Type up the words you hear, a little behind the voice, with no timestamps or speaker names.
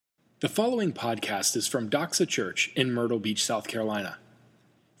The following podcast is from Doxa Church in Myrtle Beach, South Carolina.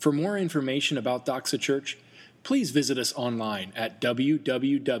 For more information about Doxa Church, please visit us online at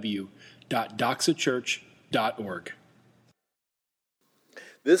www.doxachurch.org.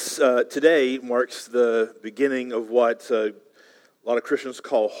 This today marks the beginning of what a lot of Christians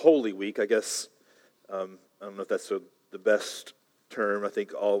call Holy Week. I guess, I don't know if that's the best term. I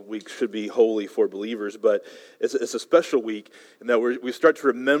think all weeks should be holy for believers, but it's a special week in that we start to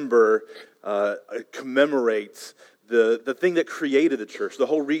remember, commemorate the thing that created the church, the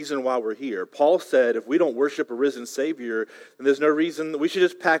whole reason why we're here. Paul said if we don't worship a risen Savior, then there's no reason, we should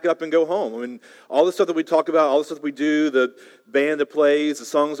just pack up and go home. I mean, all the stuff that we talk about, all the stuff that we do, the band that plays, the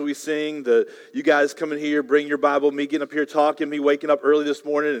songs that we sing, you guys coming here, bring your Bible, me getting up here talking, me waking up early this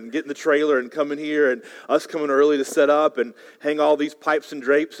morning and getting the trailer and coming here, and us coming early to set up and hang all these pipes and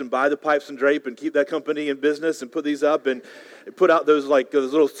drapes and buy the pipes and drape and keep that company in business and put these up and put out those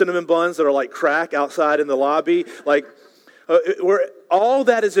little cinnamon buns that are like crack outside in the lobby. All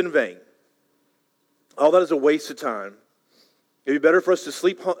that is in vain. All that is a waste of time. It'd be better for us to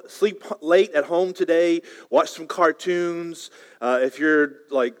sleep late at home today, watch some cartoons. If you're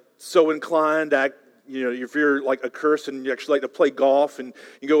like so inclined, if you're like a curse and you actually like to play golf, and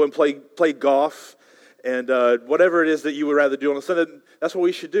you go and play golf, and whatever it is that you would rather do on a Sunday, that's what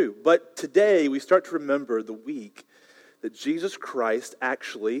we should do. But today we start to remember the week that Jesus Christ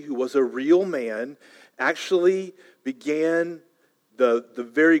actually, who was a real man, actually began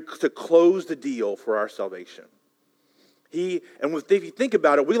to close the deal for our salvation. If you think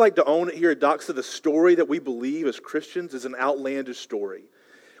about it, we like to own it here at Doxa. The story that we believe as Christians is an outlandish story.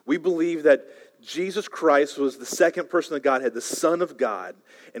 We believe that Jesus Christ was the second person of Godhead, the Son of God,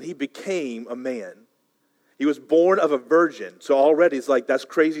 and He became a man. He was born of a virgin. So already it's like, that's a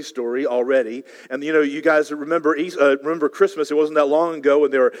crazy story already. And you guys remember Christmas. It wasn't that long ago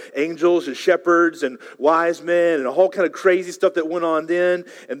when there were angels and shepherds and wise men and a whole kind of crazy stuff that went on then.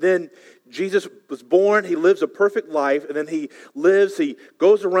 And then Jesus was born, He lives a perfect life, and then He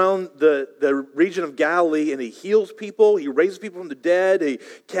goes around the region of Galilee and He heals people, He raises people from the dead, He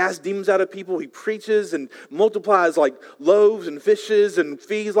casts demons out of people, He preaches and multiplies like loaves and fishes and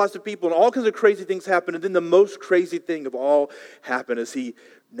feeds lots of people, and all kinds of crazy things happen. And then the most crazy thing of all happened is we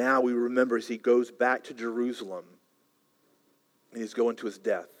remember as He goes back to Jerusalem and He's going to His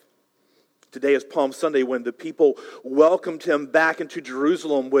death. Today is Palm Sunday, when the people welcomed Him back into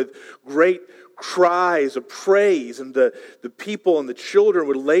Jerusalem with great cries of praise, and the people and the children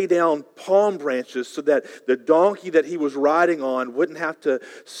would lay down palm branches so that the donkey that He was riding on wouldn't have to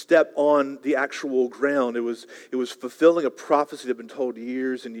step on the actual ground. It was fulfilling a prophecy that had been told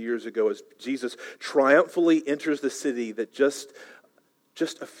years and years ago as Jesus triumphantly enters the city that just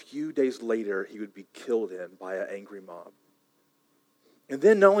a few days later He would be killed in by an angry mob. And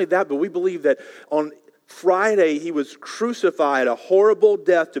then not only that, but we believe that on Friday He was crucified a horrible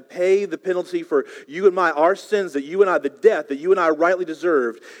death to pay the penalty for you and our sins, the death that you and I rightly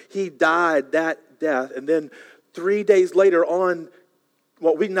deserved. He died that death. And then 3 days later, on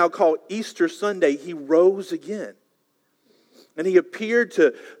what we now call Easter Sunday, He rose again. And He appeared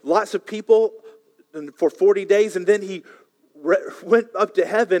to lots of people for 40 days, and then He went up to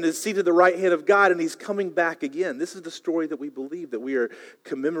heaven, is seated at the right hand of God, and He's coming back again. This is the story that we believe, that we are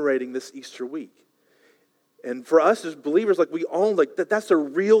commemorating this Easter week. And for us as believers, we own that's a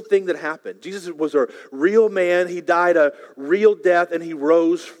real thing that happened. Jesus was a real man. He died a real death, and He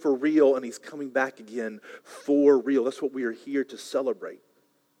rose for real, and He's coming back again for real. That's what we are here to celebrate.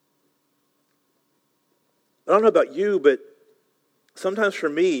 I don't know about you, but sometimes for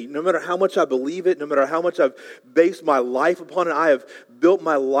me, no matter how much I believe it, no matter how much I've based my life upon it, I have built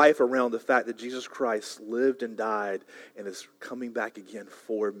my life around the fact that Jesus Christ lived and died and is coming back again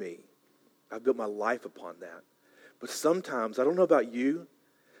for me. I've built my life upon that. But sometimes, I don't know about you,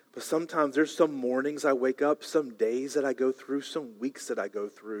 but sometimes there's some mornings I wake up, some days that I go through, some weeks that I go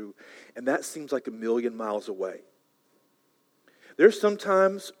through, and that seems like a million miles away. There's some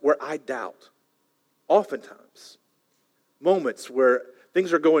times where I doubt, oftentimes. Moments where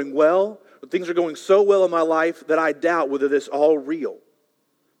things are going well, things are going so well in my life that I doubt whether this is all real.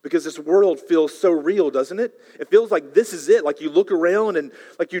 Because this world feels so real, doesn't it? It feels like this is it. Like you look around and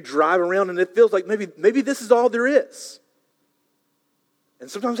like you drive around and it feels like maybe this is all there is.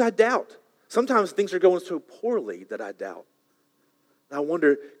 And sometimes I doubt. Sometimes things are going so poorly that I doubt. And I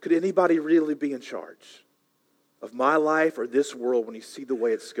wonder, could anybody really be in charge of my life or this world when you see the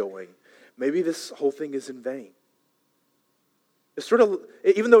way it's going? Maybe this whole thing is in vain. It's sort of,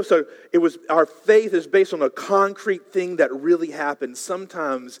 even though our faith is based on a concrete thing that really happened,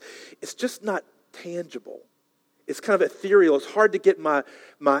 sometimes it's just not tangible. it's kind of ethereal. It's hard to get my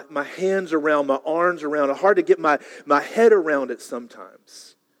hands around, my arms around. It's hard to get my head around it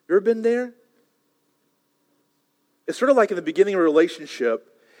sometimes. You ever been there? It's sort of like in the beginning of a relationship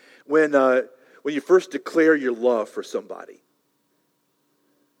when you first declare your love for somebody.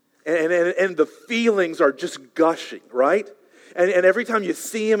 And the feelings are just gushing, right? And every time you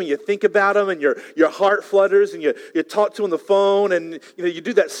see them and you think about them and your heart flutters and you talk to them on the phone and you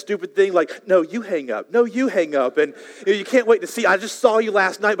do that stupid thing like, no, you hang up. No, you hang up. And you can't wait to see. I just saw you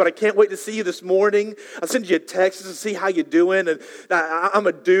last night, but I can't wait to see you this morning. I'll send you a text to see how you're doing. And I'm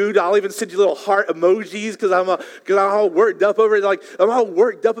a dude. I'll even send you little heart emojis because I'm all worked up over it. Like, I'm all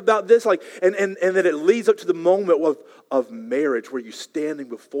worked up about this. Like, and then it leads up to the moment of marriage where you're standing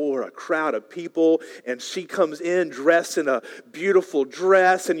before a crowd of people and she comes in dressed in a beautiful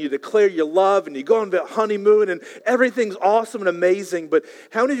dress and you declare your love and you go on the honeymoon and everything's awesome and amazing. But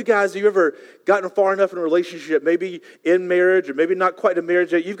how many of you guys have you ever gotten far enough in a relationship, maybe in marriage or maybe not quite in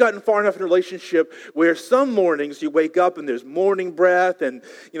marriage yet, you've gotten far enough in a relationship where some mornings you wake up and there's morning breath and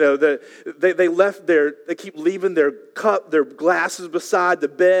they keep leaving their glasses beside the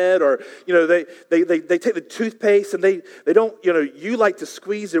bed, or they take the toothpaste and they don't, you like to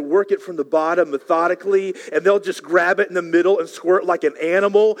squeeze it, work it from the bottom methodically, and they'll just grab it in the middle and squirt like an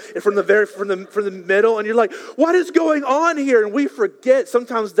animal and from the middle, and you're like, what is going on here? And we forget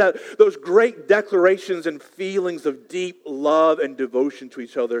sometimes that those great declarations and feelings of deep love and devotion to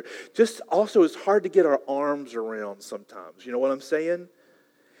each other just also is hard to get our arms around sometimes. You know what I'm saying?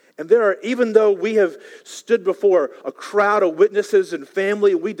 And even though we have stood before a crowd of witnesses and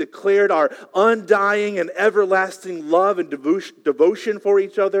family, we declared our undying and everlasting love and devotion for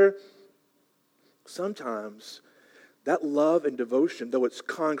each other, sometimes that love and devotion, though it's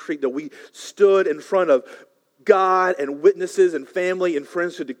concrete, though we stood in front of God and witnesses and family and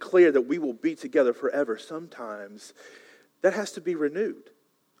friends to declare that we will be together forever, sometimes that has to be renewed.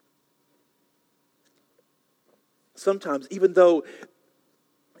 Sometimes, even though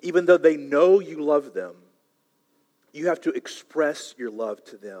they know you love them, you have to express your love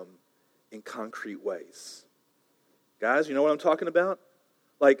to them in concrete ways. Guys, you know what I'm talking about?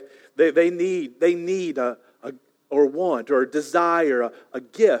 Like they need a or want or desire a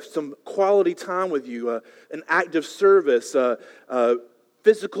gift, some quality time with you, an act of service,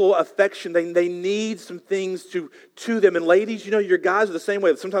 physical affection. They need some things to them. And ladies, your guys are the same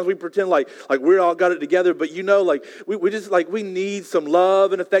way. Sometimes we pretend like we all got it together, but we need some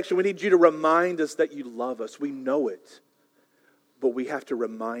love and affection. We need you to remind us that you love us. We know it, but we have to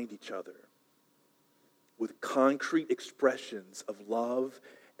remind each other with concrete expressions of love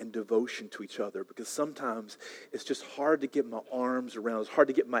and devotion to each other, because sometimes it's just hard to get my arms around. It's hard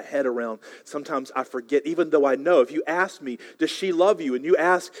to get my head around. Sometimes I forget, even though I know. If you ask me, does she love you? And you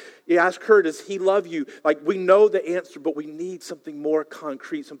ask her, does he love you? Like, we know the answer, but we need something more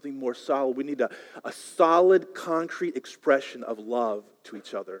concrete, something more solid. We need a solid, concrete expression of love to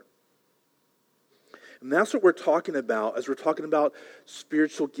each other. And that's what we're talking about as we're talking about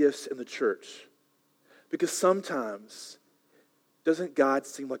spiritual gifts in the church. Because sometimes, doesn't God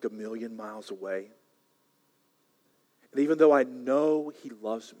seem like a million miles away? And even though I know he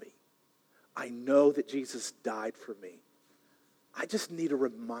loves me, I know that Jesus died for me, I just need a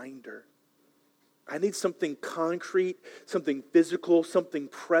reminder. I need something concrete, something physical, something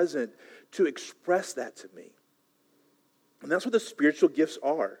present to express that to me. And that's what the spiritual gifts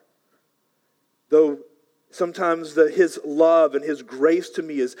are. Though sometimes his love and his grace to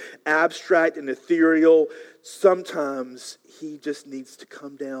me is abstract and ethereal, sometimes he just needs to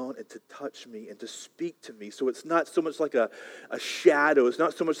come down and to touch me and to speak to me. So it's not so much like a shadow. It's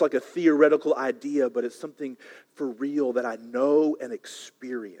not so much like a theoretical idea, but it's something for real that I know and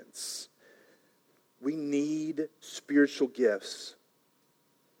experience. We need spiritual gifts.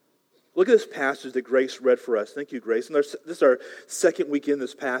 Look at this passage that Grace read for us. Thank you, Grace. And this is our second week in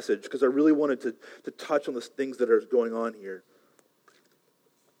this passage because I really wanted to touch on the things that are going on here.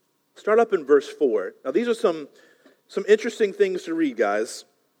 Start up in verse 4. Now, these are some interesting things to read, guys.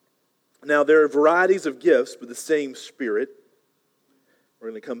 Now, there are varieties of gifts with the same Spirit. We're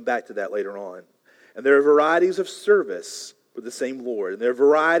going to come back to that later on. And there are varieties of service with the same Lord. And there are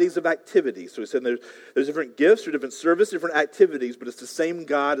varieties of activities. So he said there's different gifts or different service, different activities, but it's the same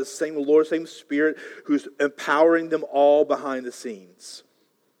God, the same Lord, same Spirit who's empowering them all behind the scenes.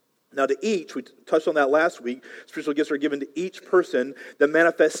 Now to each, we touched on that last week, spiritual gifts are given to each person. The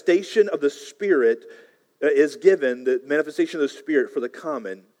manifestation of the Spirit is given, the manifestation of the Spirit for the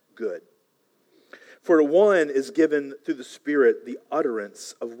common good. For to one is given through the Spirit the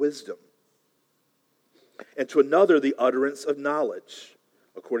utterance of wisdom, and to another the utterance of knowledge,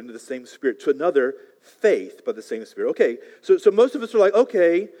 according to the same Spirit. To another, faith by the same Spirit. Okay, so most of us are like,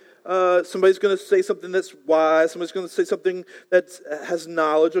 okay, somebody's going to say something that's wise. Somebody's going to say something that has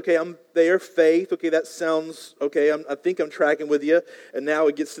knowledge. Okay, I'm there, faith. Okay, that sounds okay. I think I'm tracking with you. And now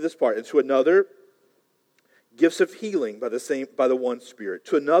it gets to this part. And to another, gifts of healing by the one Spirit.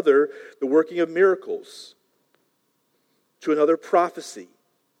 To another, the working of miracles. To another, prophecy.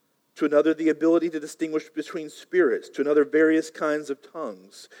 To another, the ability to distinguish between spirits. To another, various kinds of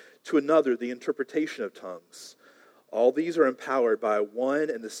tongues. To another, the interpretation of tongues. All these are empowered by one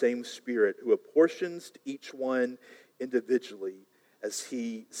and the same Spirit, who apportions to each one individually as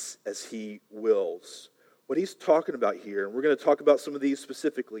he wills. What he's talking about here, and we're going to talk about some of these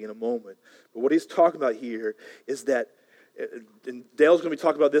specifically in a moment, but what he's talking about here is that, and Dale's going to be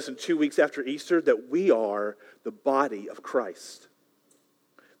talking about this in 2 weeks after Easter, that we are the body of Christ.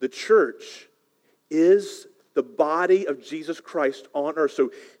 The church is the body of Jesus Christ on earth.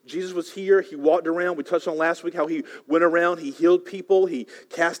 So Jesus was here. He walked around. We touched on last week how he went around. He healed people. He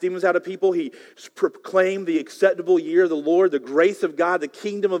cast demons out of people. He proclaimed the acceptable year of the Lord. The grace of God, the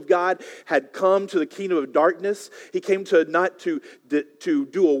kingdom of God had come to the kingdom of darkness. He came to not to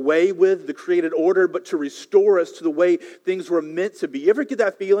do away with the created order, but to restore us to the way things were meant to be. You ever get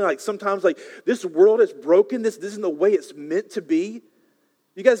that feeling like sometimes like this world is broken? This isn't the way it's meant to be?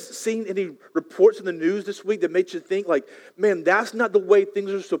 You guys seen any reports in the news this week that made you think like, man, that's not the way things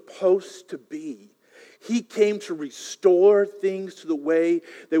are supposed to be? He came to restore things to the way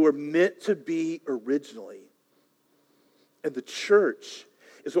they were meant to be originally. And the church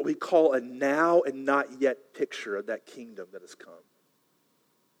is what we call a now and not yet picture of that kingdom that has come.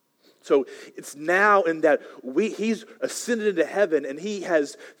 So it's now in that he's ascended into heaven and he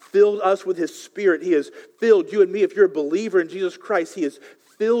has filled us with his Spirit. He has filled you and me. If you're a believer in Jesus Christ, he has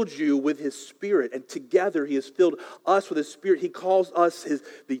filled you with his Spirit. And together he has filled us with his Spirit. He calls us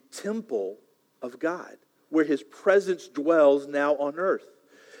the temple of God, where his presence dwells now on earth.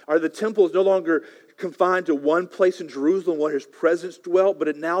 The temple is no longer confined to one place in Jerusalem where his presence dwelt, but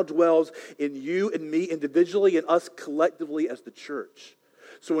it now dwells in you and me individually and us collectively as the church.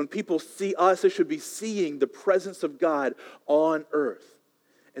 So when people see us, they should be seeing the presence of God on earth.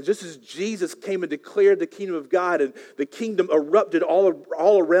 And just as Jesus came and declared the kingdom of God and the kingdom erupted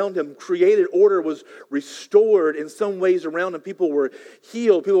all around him, created order was restored in some ways around him. People were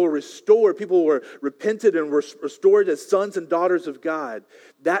healed, people were restored, people were repented and were restored as sons and daughters of God.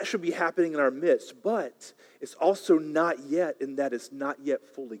 That should be happening in our midst, but it's also not yet in that it's not yet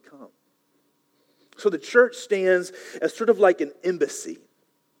fully come. So the church stands as sort of like an embassy,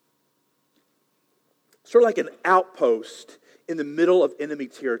 sort of like an outpost in the middle of enemy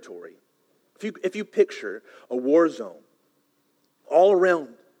territory. If you picture a war zone, all around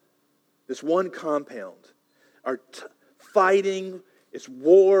this one compound are fighting, it's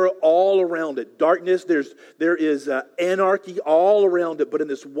war all around it. Darkness, there is anarchy all around it, but in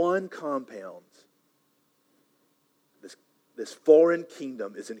this one compound, this foreign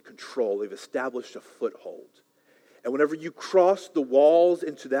kingdom is in control. They've established a foothold. And whenever you cross the walls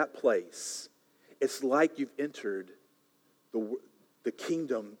into that place, it's like you've entered the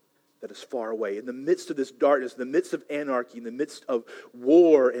kingdom that is far away. In the midst of this darkness, in the midst of anarchy, in the midst of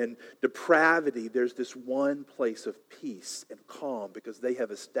war and depravity, there's this one place of peace and calm because they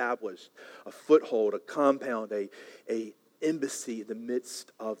have established a foothold, a compound, a embassy in the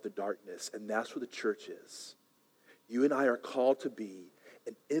midst of the darkness. And that's what the church is. You and I are called to be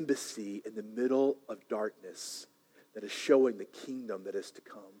an embassy in the middle of darkness that is showing the kingdom that is to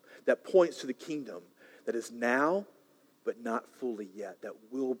come, that points to the kingdom that is now, but not fully yet, that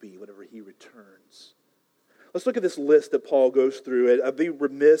will be whenever he returns. Let's look at this list that Paul goes through. I'd be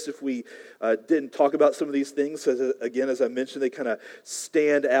remiss if we didn't talk about some of these things. Again, as I mentioned, they kind of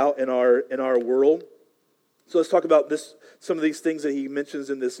stand out in our world. So let's talk about some of these things that he mentions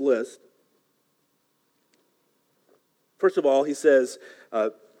in this list. First of all, he says,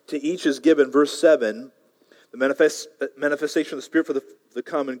 to each is given, verse 7, the manifestation of the Spirit for the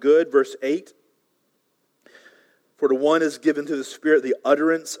common good, verse 8. For to one is given through the Spirit the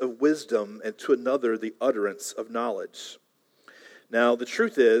utterance of wisdom, and to another the utterance of knowledge. Now, the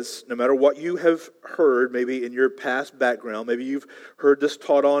truth is, no matter what you have heard, maybe in your past background, maybe you've heard this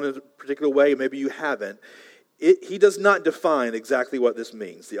taught on in a particular way, maybe you haven't, he does not define exactly what this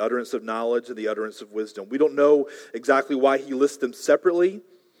means, the utterance of knowledge and the utterance of wisdom. We don't know exactly why he lists them separately.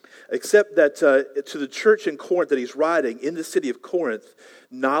 except that to the church in Corinth that he's writing, in the city of Corinth,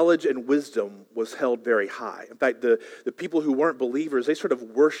 knowledge and wisdom was held very high. In fact, the people who weren't believers, they sort of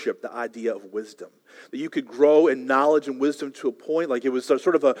worshiped the idea of wisdom. That you could grow in knowledge and wisdom to a point, like it was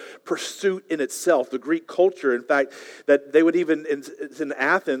sort of a pursuit in itself. The Greek culture, in fact, that they would even, in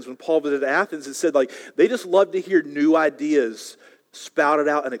Athens, when Paul visited Athens, it said like they just loved to hear new ideas spouted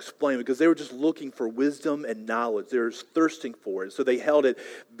out and explained because they were just looking for wisdom and knowledge. They were thirsting for it. So they held it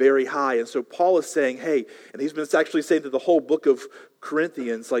very high. And so Paul is saying, hey, and he's been actually saying to the whole book of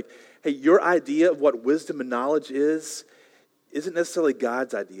Corinthians, like, hey, your idea of what wisdom and knowledge isn't necessarily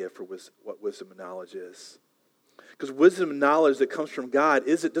God's idea for what wisdom and knowledge is. Because wisdom and knowledge that comes from God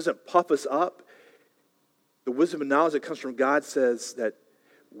doesn't puff us up. The wisdom and knowledge that comes from God says that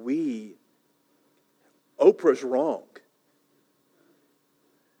Oprah's wrong.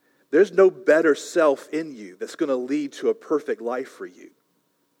 There's no better self in you that's going to lead to a perfect life for you.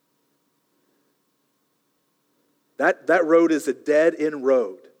 That road is a dead-end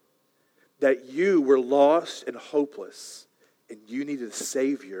road. That you were lost and hopeless, and you needed a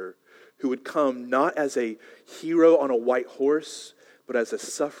Savior who would come not as a hero on a white horse, but as a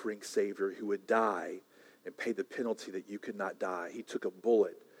suffering Savior who would die and pay the penalty that you could not die. He took a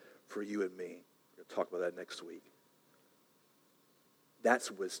bullet for you and me. We're going to talk about that next week. That's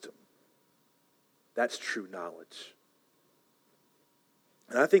wisdom. That's true knowledge.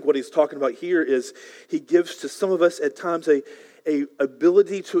 And I think what he's talking about here is he gives to some of us at times a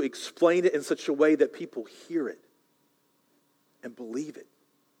ability to explain it in such a way that people hear it and believe it.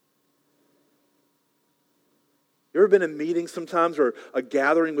 You ever been in a meeting sometimes or a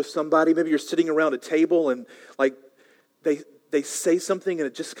gathering with somebody? Maybe you're sitting around a table and like they say something and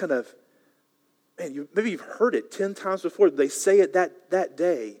it just kind of, man, maybe you've heard it 10 times before. They say it that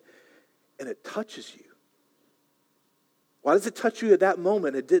day and it touches you. Why does it touch you at that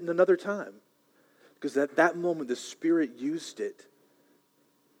moment? It didn't another time. Because at that moment, the Spirit used it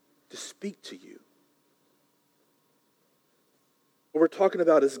to speak to you. What we're talking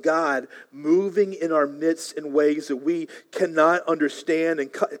about is God moving in our midst in ways that we cannot understand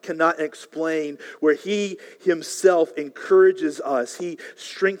and cannot explain, where He Himself encourages us, He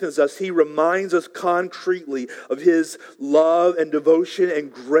strengthens us, He reminds us concretely of His love and devotion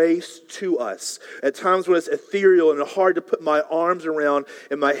and grace to us. At times when it's ethereal and hard to put my arms around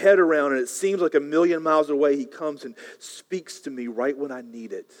and my head around, and it seems like a million miles away, He comes and speaks to me right when I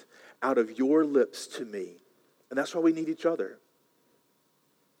need it, out of your lips to me. And that's why we need each other.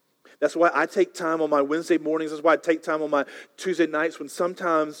 That's why I take time on my Wednesday mornings. That's why I take time on my Tuesday nights when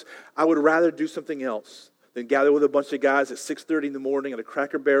sometimes I would rather do something else than gather with a bunch of guys at 6:30 in the morning at a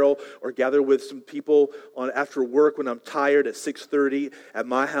Cracker Barrel, or gather with some people after work when I'm tired at 6:30 at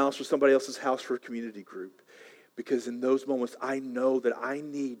my house or somebody else's house for a community group. Because in those moments, I know that I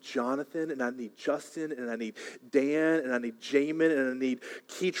need Jonathan, and I need Justin, and I need Dan, and I need Jamin, and I need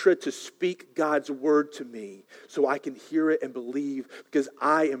Keitra to speak God's word to me so I can hear it and believe, because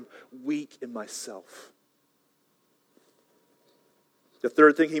I am weak in myself. The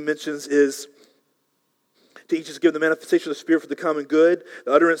third thing he mentions is to each is given the manifestation of the Spirit for the common good,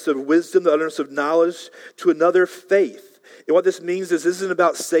 the utterance of wisdom, the utterance of knowledge, to another faith. And what this means is this isn't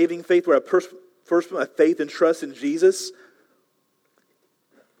about saving faith where a person first, my faith and trust in Jesus.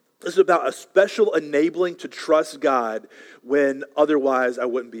 This is about a special enabling to trust God when otherwise I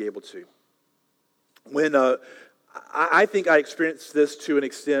wouldn't be able to. When I think I experienced this to an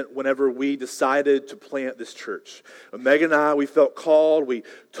extent whenever we decided to plant this church. Megan and I, we felt called. We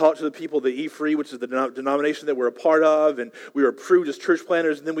talked to the people of the E-Free, which is the denomination that we're a part of, and we were approved as church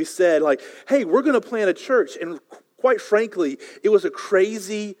planters. And then we said, like, hey, we're going to plant a church. And quite frankly, it was a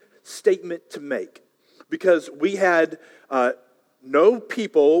crazy statement to make, because we had no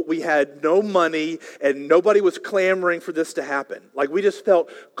people, we had no money, and nobody was clamoring for this to happen. Like, we just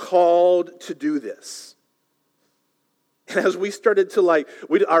felt called to do this. And as we started to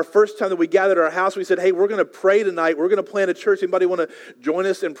our first time that we gathered at our house, we said, hey, we're going to pray tonight. We're going to plant a church. Anybody want to join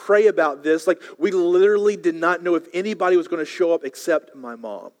us and pray about this? Like, we literally did not know if anybody was going to show up except my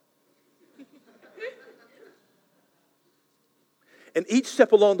mom. And each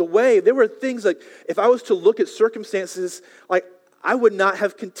step along the way, there were things like, if I was to look at circumstances, like, I would not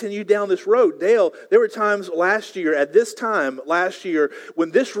have continued down this road. Dale, there were times at this time last year,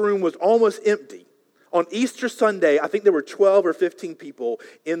 when this room was almost empty. On Easter Sunday, I think there were 12 or 15 people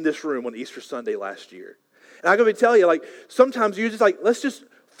in this room on Easter Sunday last year. And I'm going to tell you, like, sometimes you're just like, let's just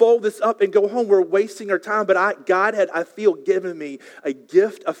fold this up and go home. We're wasting our time. But God had, I feel, given me a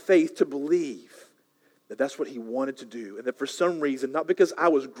gift of faith to believe that's what he wanted to do. And that for some reason, not because I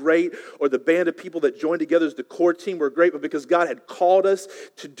was great or the band of people that joined together as the core team were great, but because God had called us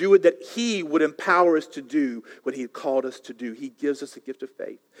to do it, that he would empower us to do what he had called us to do. He gives us the gift of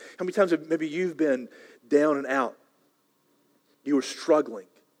faith. How many times have maybe you've been down and out? You were struggling.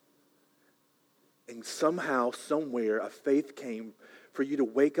 And somehow, somewhere, a faith came for you to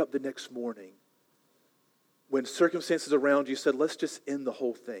wake up the next morning when circumstances around you said, let's just end the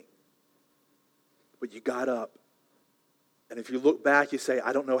whole thing. But you got up. And if you look back, you say,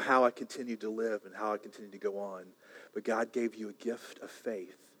 I don't know how I continued to live and how I continued to go on. But God gave you a gift of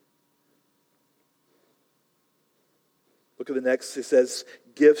faith. Look at the next. It says,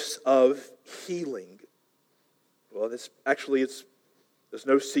 gifts of healing. Well, there's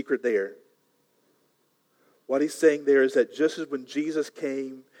no secret there. What he's saying there is that just as when Jesus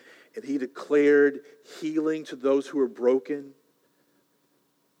came and he declared healing to those who were broken,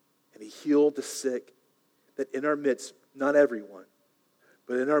 and he healed the sick, that in our midst, not everyone,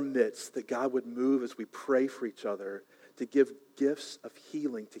 but in our midst, that God would move as we pray for each other to give gifts of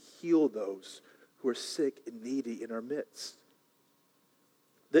healing, to heal those who are sick and needy in our midst.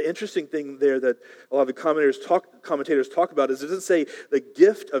 The interesting thing there that a lot of the commentators talk about is it doesn't say the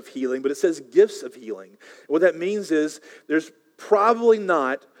gift of healing, but it says gifts of healing. And what that means is there's probably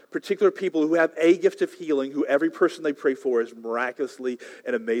not particular people who have a gift of healing who every person they pray for is miraculously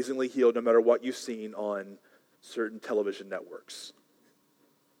and amazingly healed no matter what you've seen on certain television networks.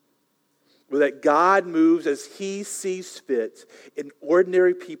 But that God moves as he sees fit in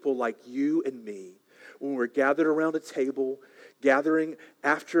ordinary people like you and me when we're gathered around a table, gathering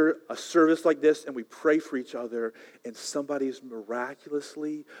after a service like this, and we pray for each other, and somebody is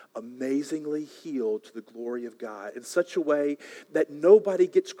miraculously, amazingly healed to the glory of God in such a way that nobody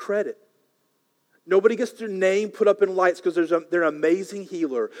gets credit. Nobody gets their name put up in lights because they're an amazing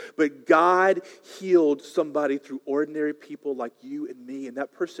healer. But God healed somebody through ordinary people like you and me, and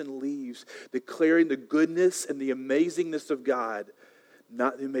that person leaves declaring the goodness and the amazingness of God,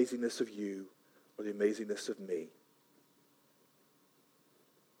 not the amazingness of you or the amazingness of me.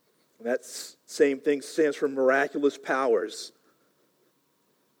 And that same thing stands for miraculous powers.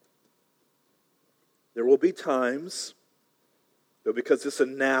 There will be times, though because it's a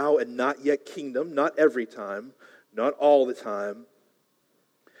now and not yet kingdom, not every time, not all the time,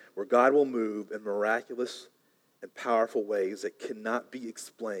 where God will move in miraculous and powerful ways that cannot be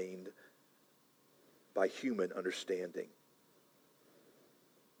explained by human understanding.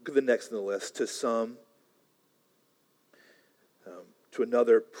 Look at the next on the list. To some, to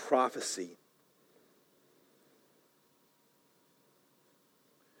another, prophecy.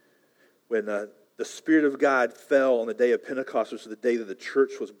 When the Spirit of God fell on the day of Pentecost, which is the day that the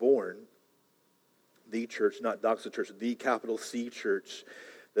church was born, the church, not Doxa Church, the capital C church,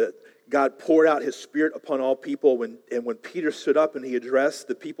 that God poured out his Spirit upon all people. When Peter stood up and he addressed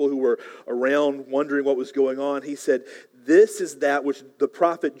the people who were around wondering what was going on, he said, this is that which the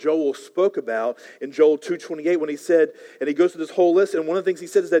prophet Joel spoke about in Joel 2:28 when he said, and he goes through this whole list, and one of the things he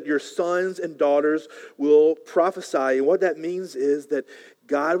said is that your sons and daughters will prophesy. And what that means is that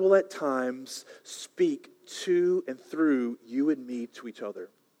God will at times speak to and through you and me to each other.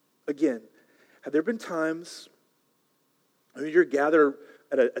 Again, have there been times when you're gathered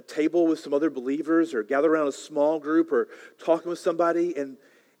at a table with some other believers or gather around a small group or talking with somebody and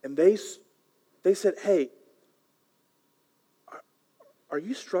they said, hey, are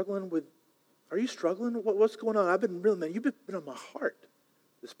you struggling? What's going on? You've been on my heart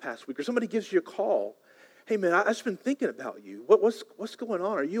this past week. Or somebody gives you a call. Hey man, I've just been thinking about you. What's going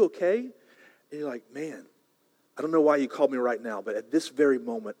on? Are you okay? And you're like, man, I don't know why you called me right now, but at this very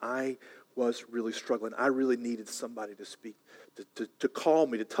moment, I was really struggling. I really needed somebody to speak, to call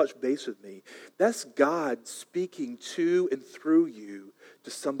me, to touch base with me. That's God speaking to and through you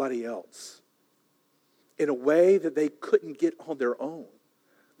to somebody else in a way that they couldn't get on their own.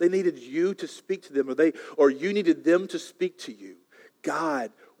 They needed you to speak to them, or you needed them to speak to you.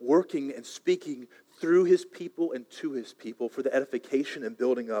 God working and speaking through his people and to his people for the edification and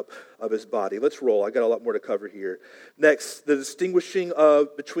building up of his body. Let's roll. I got a lot more to cover here. Next, the distinguishing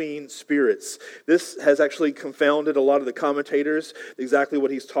between spirits. This has actually confounded a lot of the commentators, exactly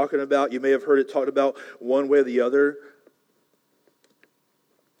what he's talking about. You may have heard it talked about one way or the other.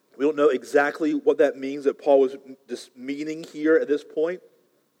 We don't know exactly what that means that Paul was just meaning here at this point,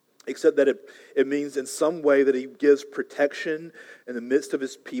 except that it means in some way that he gives protection in the midst of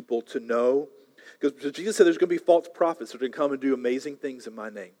his people to know. Because Jesus said there's going to be false prophets that are going to come and do amazing things in my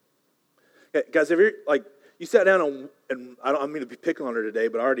name. Okay, guys, have you sat down and I don't mean to be picking on her today,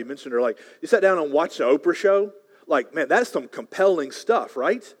 but I already mentioned her, you sat down and watched the Oprah show? Man, that's some compelling stuff,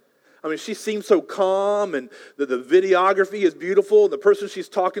 right? I mean, she seems so calm, and the videography is beautiful, and the person she's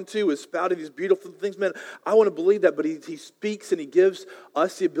talking to is spouting these beautiful things. Man, I want to believe that, but he speaks and he gives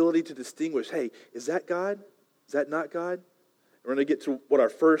us the ability to distinguish, hey, is that God? Is that not God? We're going to get to what our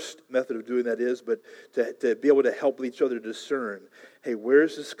first method of doing that is, but to be able to help each other discern, hey, where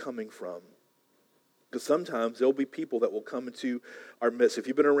is this coming from? Because sometimes there'll be people that will come into our midst. If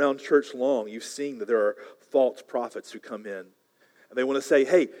you've been around church long, you've seen that there are false prophets who come in. And they want to say,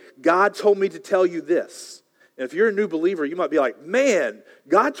 hey, God told me to tell you this. And if you're a new believer, you might be like, man,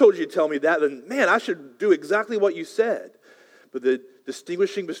 God told you to tell me that, then man, I should do exactly what you said. But the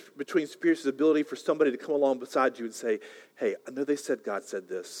distinguishing between spirits is the ability for somebody to come along beside you and say, hey, I know they said God said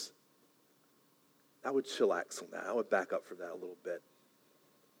this. I would chillax on that. I would back up for that a little bit.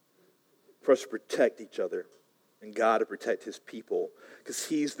 For us to protect each other and God to protect his people, because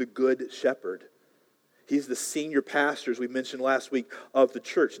he's the good shepherd. He's the senior pastor, as we mentioned last week, of the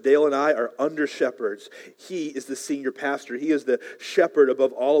church. Dale and I are under shepherds. He is the senior pastor. He is the shepherd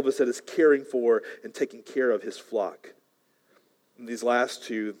above all of us that is caring for and taking care of his flock. And these last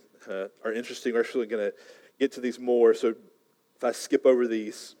two are interesting. We're actually going to get to these more. So if I skip over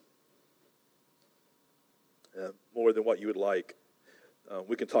these more than what you would like,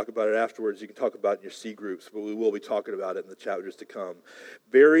 we can talk about it afterwards. You can talk about it in your C groups, but we will be talking about it in the chapters to come.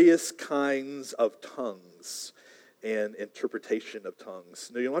 Various kinds of tongues and interpretation of tongues.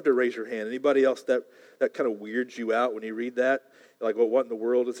 Now, you don't have to raise your hand. Anybody else that kind of weirds you out when you read that? You're like, well, what in the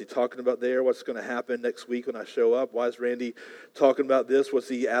world is he talking about there? What's going to happen next week when I show up? Why is Randy talking about this? What's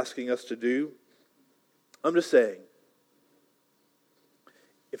he asking us to do? I'm just saying,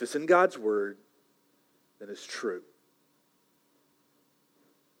 if it's in God's word, then it's true.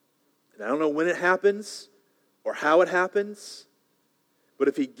 And I don't know when it happens or how it happens, but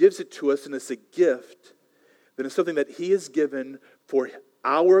if he gives it to us and it's a gift, then it's something that he has given for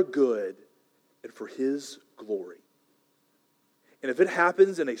our good and for his glory. And if it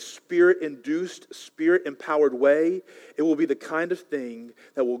happens in a spirit-induced, spirit-empowered way, it will be the kind of thing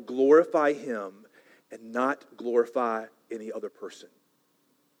that will glorify him and not glorify any other person.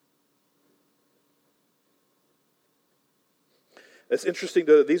 It's interesting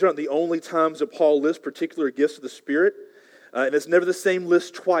that these aren't the only times that Paul lists particular gifts of the Spirit, and it's never the same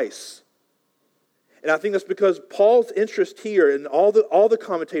list twice. And I think that's because Paul's interest here, and all the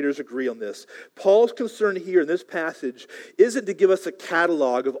commentators agree on this, Paul's concern here in this passage isn't to give us a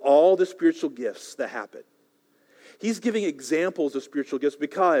catalog of all the spiritual gifts that happen. He's giving examples of spiritual gifts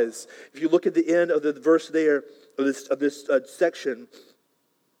because if you look at the end of the verse there, of this section,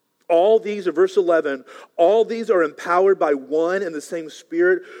 all these, in verse 11, all these are empowered by one and the same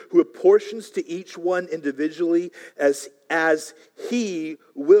Spirit who apportions to each one individually as he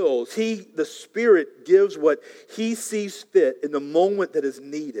wills. The Spirit gives what he sees fit in the moment that is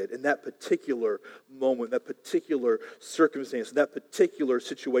needed, in that particular moment, that particular circumstance, that particular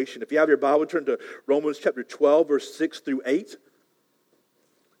situation. If you have your Bible, turn to Romans chapter 12, verse 6 through 8.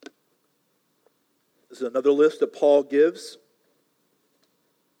 This is another list that Paul gives.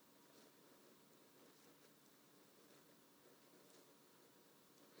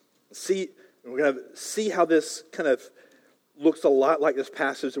 We're going to see how this kind of looks a lot like this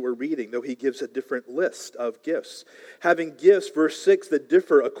passage that we're reading, though he gives a different list of gifts. Having gifts, verse 6, that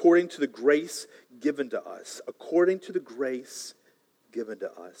differ according to the grace given to us. According to the grace given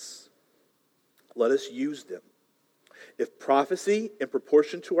to us. Let us use them. If prophecy, in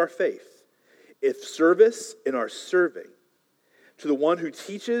proportion to our faith. If service, in our serving. To the one who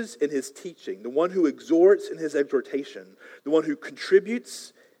teaches in his teaching. The one who exhorts in his exhortation. The one who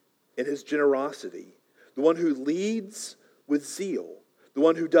contributes in his generosity, the one who leads with zeal, the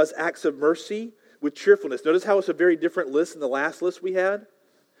one who does acts of mercy with cheerfulness. Notice how it's a very different list than the last list we had?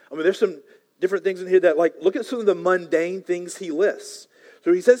 I mean, there's some different things in here that, like, look at some of the mundane things he lists.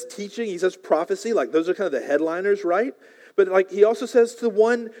 So he says teaching, he says prophecy, like those are kind of the headliners, right? But like he also says to the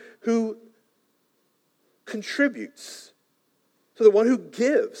one who contributes, to the one who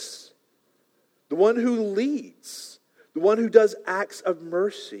gives, the one who leads, the one who does acts of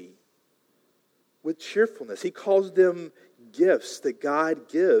mercy with cheerfulness. He calls them gifts that God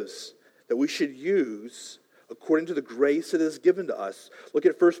gives that we should use according to the grace that is given to us. Look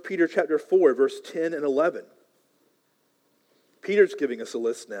at 1 Peter chapter 4, verse 10 and 11. Peter's giving us a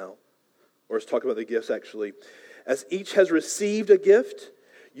list now, or is talking about the gifts actually. As each has received a gift,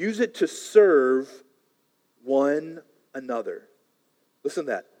 use it to serve one another. Listen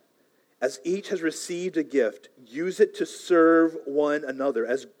to that. As each has received a gift, use it to serve one another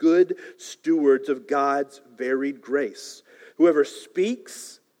as good stewards of God's varied grace. Whoever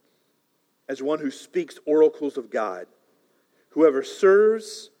speaks, as one who speaks oracles of God. Whoever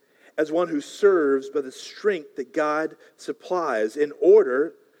serves, as one who serves by the strength that God supplies in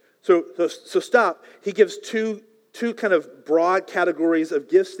order. So stop. He gives two kind of broad categories of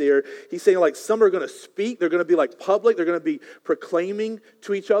gifts there. He's saying like some are going to speak. They're going to be like public. They're going to be proclaiming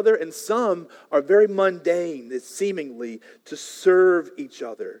to each other. And some are very mundane, it's seemingly, to serve each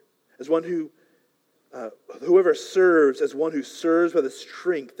other as one who whoever serves as one who serves by the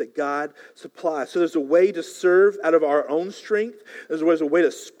strength that God supplies. So there's a way to serve out of our own strength. There's a way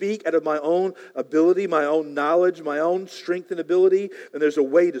to speak out of my own ability, my own knowledge, my own strength and ability. And there's a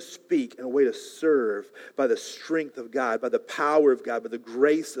way to speak and a way to serve by the strength of God, by the power of God, by the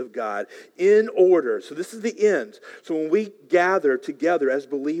grace of God in order. So this is the end. So when we gather together as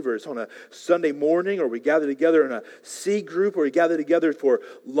believers on a Sunday morning, or we gather together in a C group, or we gather together for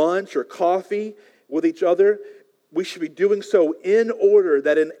lunch or coffee with each other, we should be doing so in order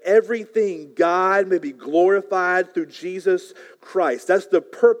that in everything God may be glorified through Jesus Christ. That's the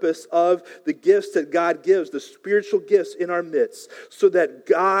purpose of the gifts that God gives, the spiritual gifts in our midst, so that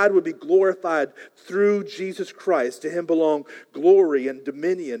God would be glorified through Jesus Christ. To Him belong glory and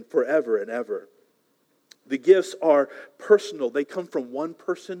dominion forever and ever. The gifts are personal. They come from one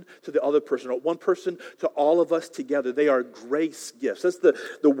person to the other person, or one person to all of us together. They are grace gifts. That's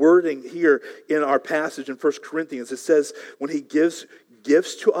the wording here in our passage in 1 Corinthians. It says when He gives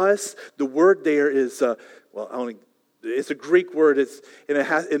gifts to us, the word there is, it's a Greek word,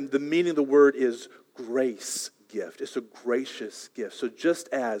 and the meaning of the word is grace gift. It's a gracious gift. So just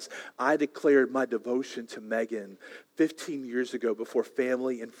as I declared my devotion to Megan 15 years ago before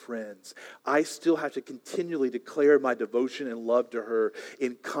family and friends, I still have to continually declare my devotion and love to her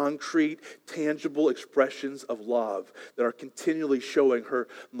in concrete, tangible expressions of love that are continually showing her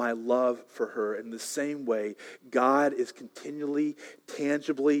my love for her. In the same way, God is continually,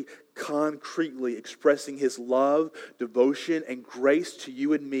 tangibly, concretely expressing His love, devotion, and grace to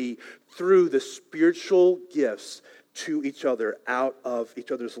you and me through the spiritual gifts to each other out of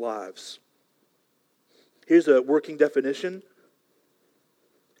each other's lives. Here's a working definition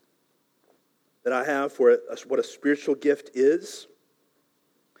that I have for what a spiritual gift is.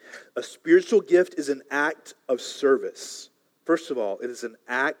 A spiritual gift is an act of service. First of all, it is an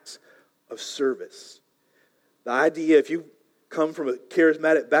act of service. The idea, if you come from a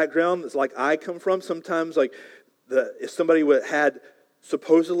charismatic background, it's like I come from, sometimes if somebody had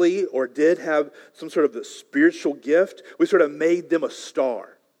supposedly or did have some sort of a spiritual gift, we sort of made them a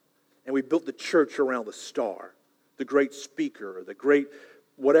star. And we built the church around the star, the great speaker, or the great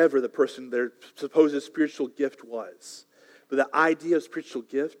whatever the person, their supposed spiritual gift was. But the idea of spiritual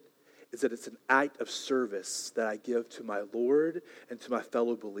gift is that it's an act of service that I give to my Lord and to my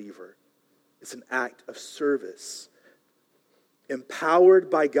fellow believer. It's an act of service, empowered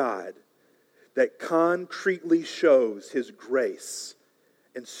by God, that concretely shows His grace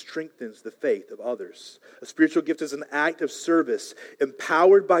and strengthens the faith of others. A spiritual gift is an act of service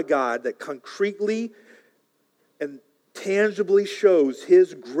empowered by God that concretely and tangibly shows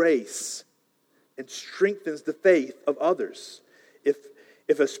His grace and strengthens the faith of others.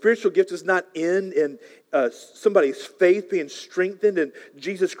 If a spiritual gift does not end in somebody's faith being strengthened and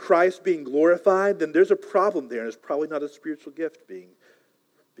Jesus Christ being glorified, then there's a problem there, and it's probably not a spiritual gift being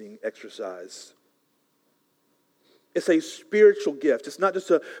exercised. It's a spiritual gift. It's not just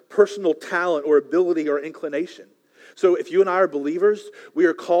a personal talent or ability or inclination. So if you and I are believers, we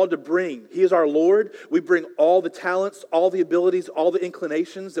are called to bring. He is our Lord. We bring all the talents, all the abilities, all the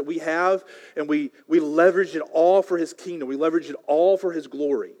inclinations that we have, and we leverage it all for His kingdom. We leverage it all for His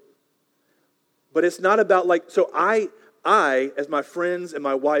glory. But it's not about I, as my friends and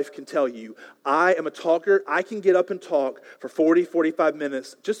my wife can tell you, I am a talker. I can get up and talk for 40, 45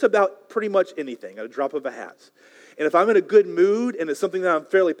 minutes, just about pretty much anything at a drop of a hat. And if I'm in a good mood and it's something that I'm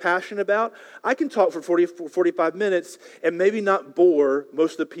fairly passionate about, I can talk for 40, 45 minutes and maybe not bore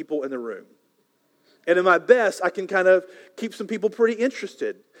most of the people in the room. And in my best, I can kind of keep some people pretty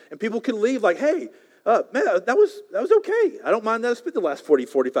interested. And people can leave like, hey, man, that was okay. I don't mind that I spent the last 40,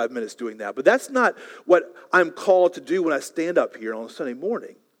 45 minutes doing that. But that's not what I'm called to do when I stand up here on a Sunday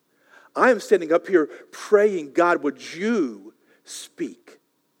morning. I am standing up here praying, God, would you speak?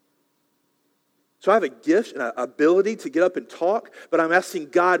 So I have a gift and an ability to get up and talk, but I'm asking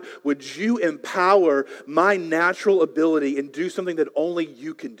God, would you empower my natural ability and do something that only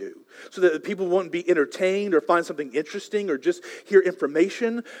you can do? So that people won't be entertained or find something interesting or just hear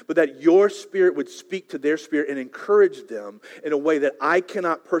information, but that your Spirit would speak to their spirit and encourage them in a way that I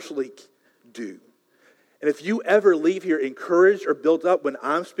cannot personally do. And if you ever leave here encouraged or built up when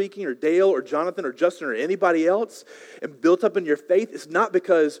I'm speaking, or Dale or Jonathan or Justin or anybody else, and built up in your faith, it's not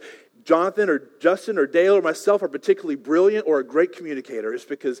because Jonathan or Justin or Dale or myself are particularly brilliant or a great communicator. It's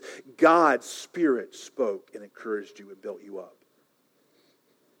because God's Spirit spoke and encouraged you and built you up.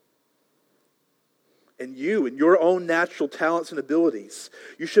 And you, and your own natural talents and abilities,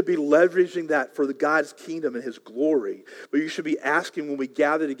 you should be leveraging that for God's kingdom and His glory. But you should be asking when we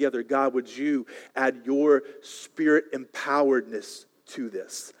gather together, God, would you add your Spirit-empoweredness to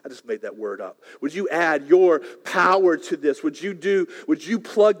this? I just made that word up. Would you add your power to this? Would you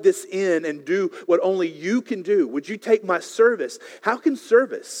plug this in and do what only you can do? Would you take my service? How can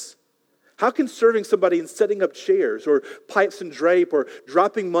serving somebody and setting up chairs or pipes and drape or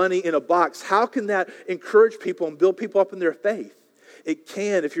dropping money in a box, how can that encourage people and build people up in their faith? It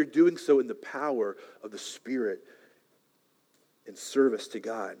can if you're doing so in the power of the Spirit in service to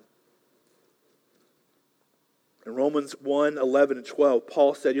God. In Romans 1, 11 and 12,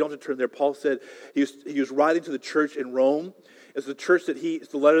 Paul said, you don't have to turn there, Paul said he was writing to the church in Rome. It's the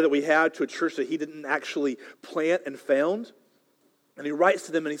letter that we had to a church that he didn't actually plant and found. And he writes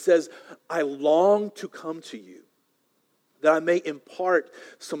to them and he says, I long to come to you, that I may impart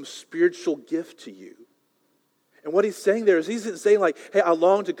some spiritual gift to you. And what he's saying there is he isn't saying like, hey, I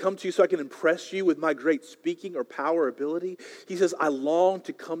long to come to you so I can impress you with my great speaking or power or ability. He says, I long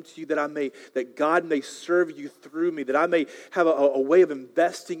to come to you that God may serve you through me, that I may have a way of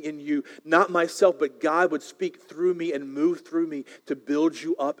investing in you, not myself, but God would speak through me and move through me to build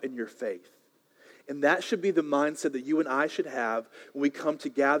you up in your faith. And that should be the mindset that you and I should have when we come to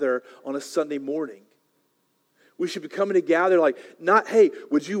gather on a Sunday morning. We should be coming together like, not, hey,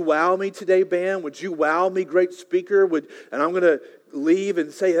 would you wow me today, band? Would you wow me, great speaker? And I'm going to leave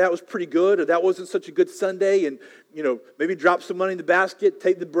and say that was pretty good, or that wasn't such a good Sunday, and maybe drop some money in the basket,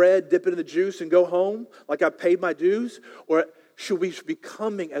 take the bread, dip it in the juice, and go home like I paid my dues? Or should we be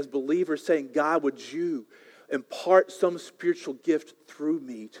coming as believers saying, God, would you impart some spiritual gift through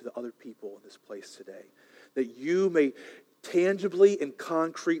me to the other people in this place today, that you may tangibly and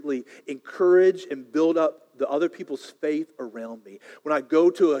concretely encourage and build up the other people's faith around me. When I go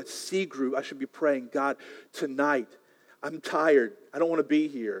to a C group, I should be praying, God, tonight, I'm tired. I don't want to be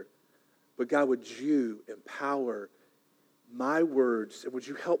here. But God, would you empower my words, and would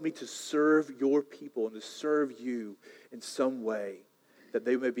you help me to serve your people and to serve you in some way, that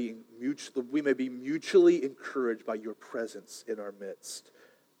we may be mutually encouraged by your presence in our midst.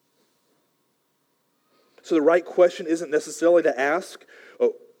 So the right question isn't necessarily to ask,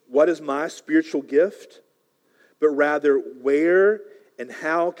 what is my spiritual gift? But rather, where and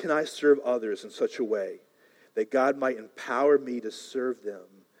how can I serve others in such a way that God might empower me to serve them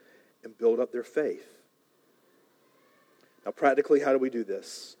and build up their faith? Now, practically, how do we do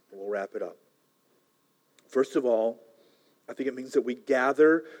this? We'll wrap it up. First of all, I think it means that we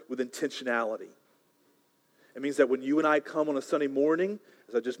gather with intentionality. It means that when you and I come on a Sunday morning,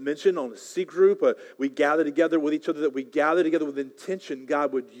 as I just mentioned, on a C group, we gather together with each other, that we gather together with intention.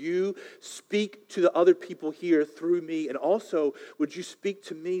 God, would you speak to the other people here through me? And also, would you speak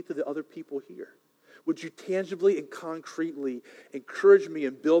to me through the other people here? Would you tangibly and concretely encourage me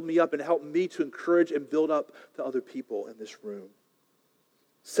and build me up and help me to encourage and build up the other people in this room?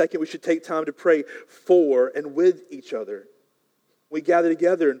 Second, we should take time to pray for and with each other. We gather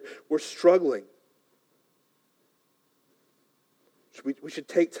together and we're struggling. We should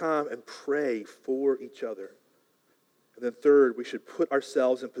take time and pray for each other. And then third, we should put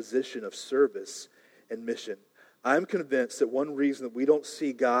ourselves in position of service and mission. I'm convinced that one reason that we don't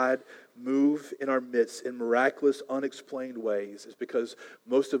see God move in our midst in miraculous, unexplained ways is because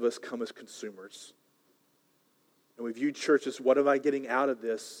most of us come as consumers. And we view church as, what am I getting out of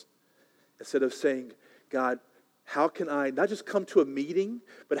this? Instead of saying, God, how can I not just come to a meeting,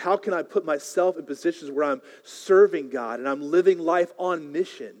 but how can I put myself in positions where I'm serving God and I'm living life on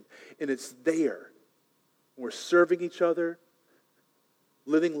mission, and it's there. We're serving each other,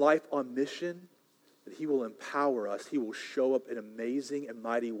 living life on mission, that He will empower us. He will show up in amazing and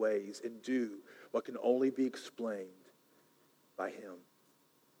mighty ways and do what can only be explained by Him.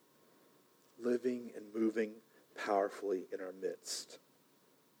 Living and moving powerfully in our midst.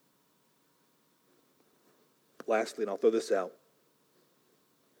 Lastly, and I'll throw this out.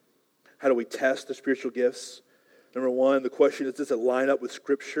 How do we test the spiritual gifts? Number one, the question is, does it line up with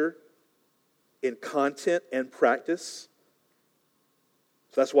Scripture in content and practice?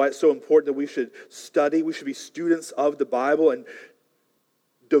 So that's why it's so important that we should study. We should be students of the Bible and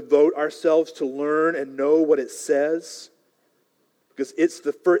devote ourselves to learn and know what it says. Because it's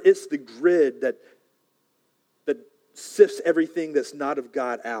the grid that sifts everything that's not of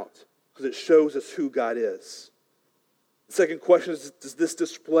God out. Because it shows us who God is. The second question is, does this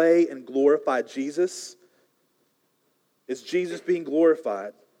display and glorify Jesus? Is Jesus being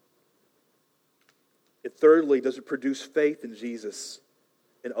glorified? And thirdly, does it produce faith in Jesus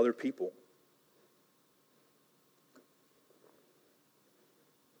and other people?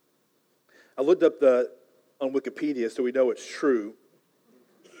 I looked up on Wikipedia so we know it's true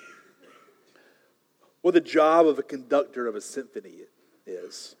what the job of a conductor of a symphony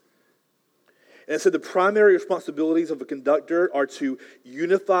is. And it said the primary responsibilities of a conductor are to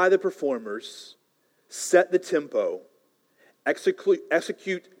unify the performers, set the tempo,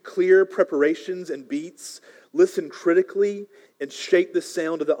 execute clear preparations and beats, listen critically, and shape the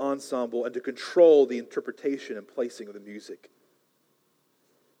sound of the ensemble, and to control the interpretation and placing of the music.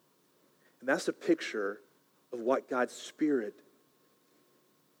 And that's a picture of what God's Spirit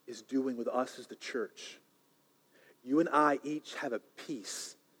is doing with us as the church. You and I each have a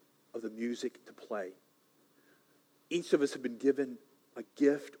piece of the music to play. Each of us have been given a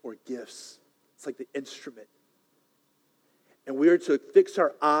gift or gifts. It's like the instrument. And we are to fix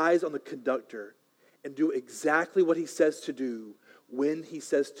our eyes on the conductor and do exactly what he says to do when he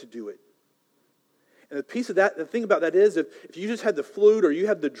says to do it. And the thing about that is, if you just had the flute or you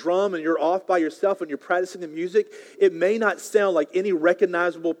have the drum and you're off by yourself and you're practicing the music, it may not sound like any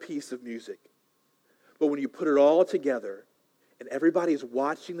recognizable piece of music. But when you put it all together and everybody is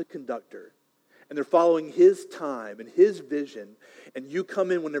watching the conductor and they're following his time and his vision, and you come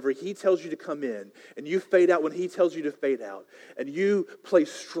in whenever he tells you to come in, and you fade out when he tells you to fade out, and you play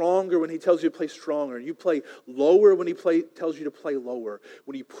stronger when he tells you to play stronger, and you play lower when he tells you to play lower,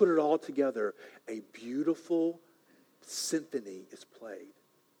 when you put it all together, a beautiful symphony is played.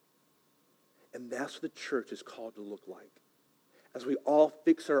 And that's what the church is called to look like. As we all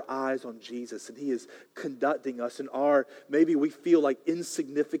fix our eyes on Jesus and he is conducting us in maybe we feel like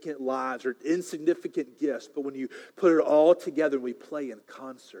insignificant lives or insignificant gifts, but when you put it all together and we play in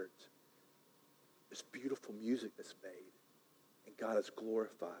concert, there's beautiful music that's made and God is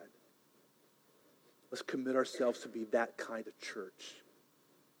glorified. Let's commit ourselves to be that kind of church,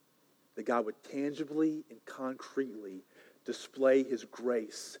 that God would tangibly and concretely display his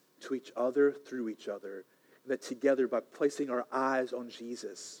grace to each other, through each other, and that together, by placing our eyes on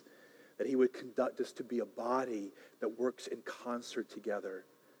Jesus, that he would conduct us to be a body that works in concert together,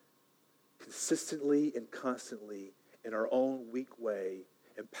 consistently and constantly, in our own weak way,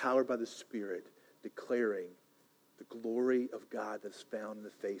 empowered by the Spirit, declaring the glory of God that's found in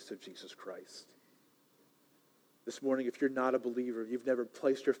the face of Jesus Christ. This morning, if you're not a believer, you've never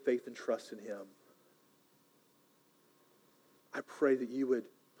placed your faith and trust in him, I pray that you would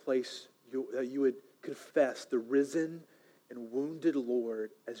confess the risen and wounded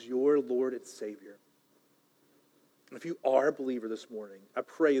Lord as your Lord and Savior. And if you are a believer this morning, I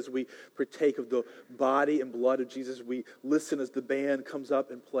pray as we partake of the body and blood of Jesus, we listen as the band comes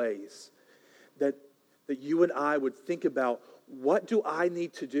up and plays, that you and I would think about, what do I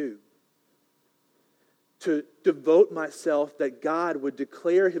need to do to devote myself that God would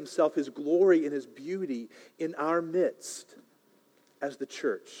declare himself, his glory and his beauty in our midst as the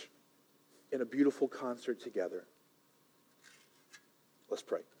church, in a beautiful concert together. Let's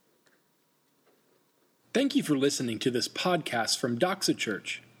pray. Thank you for listening to this podcast from Doxa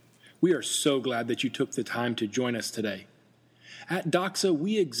Church. We are so glad that you took the time to join us today. At Doxa,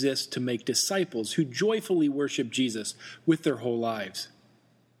 we exist to make disciples who joyfully worship Jesus with their whole lives.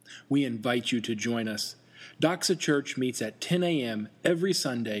 We invite you to join us. Doxa Church meets at 10 a.m. every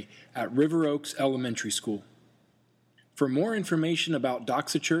Sunday at River Oaks Elementary School. For more information about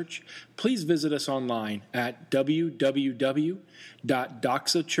Doxa Church, please visit us online at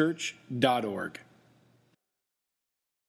www.doxachurch.org.